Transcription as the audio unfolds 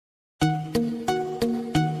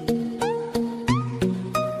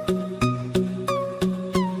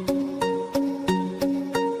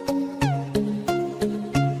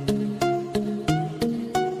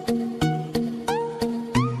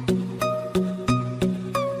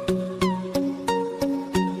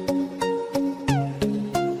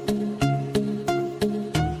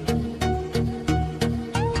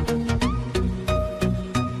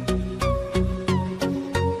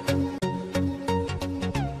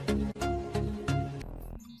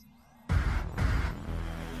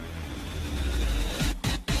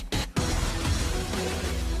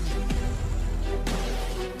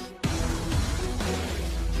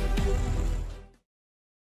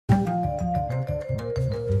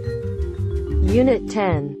Unit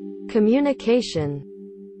 10. Communication.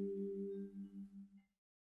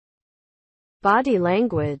 Body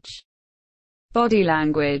language. Body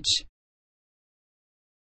language.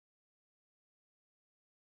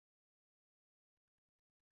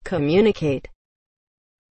 Communicate.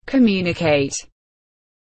 Communicate.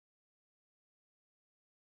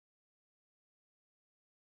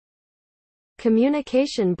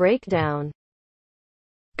 Communication breakdown.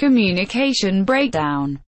 Communication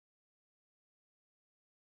breakdown.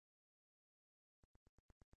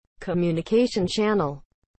 Communication channel.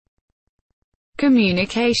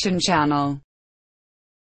 Communication channel.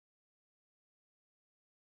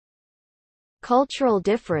 Cultural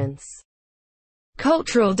difference.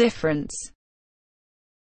 Cultural difference.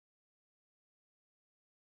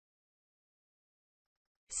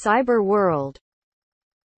 Cyber world.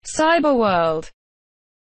 Cyber world.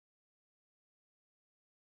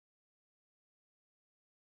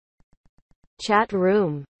 Chat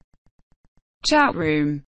room. Chat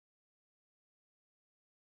room.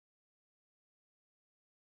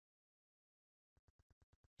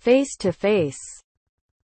 Face to face.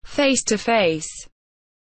 Face to face.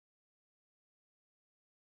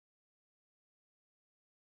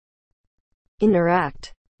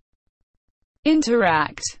 Interact.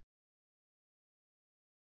 Interact.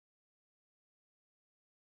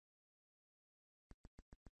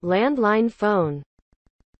 Landline phone.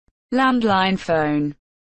 Landline phone.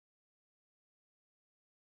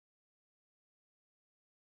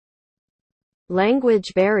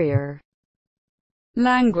 Language barrier.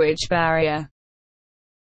 Language barrier.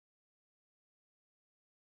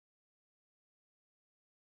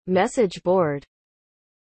 Message board.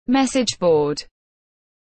 Message board.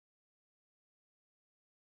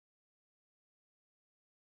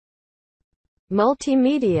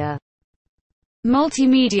 Multimedia.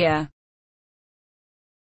 Multimedia.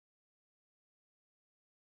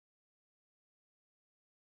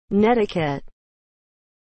 Netiquette.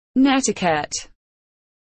 Netiquette.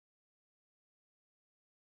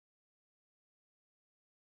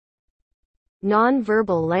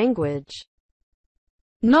 Non-verbal language.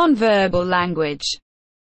 Non-verbal language.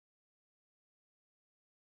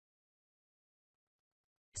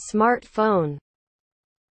 Smartphone.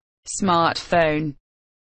 Smartphone.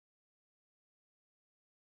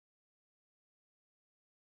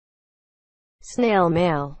 Snail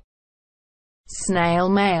mail. Snail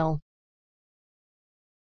mail.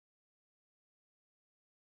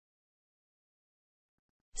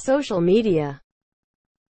 Social media.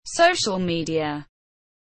 Social media.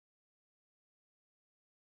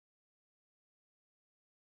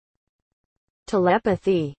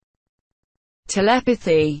 Telepathy.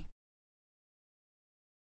 Telepathy.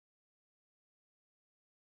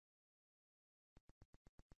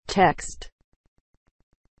 Text.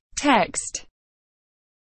 Text.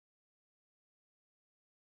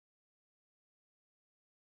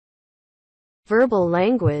 Verbal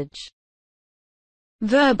language.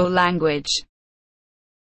 Verbal language.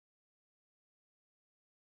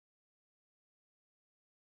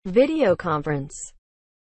 Video conference.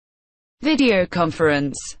 Video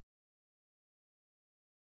conference.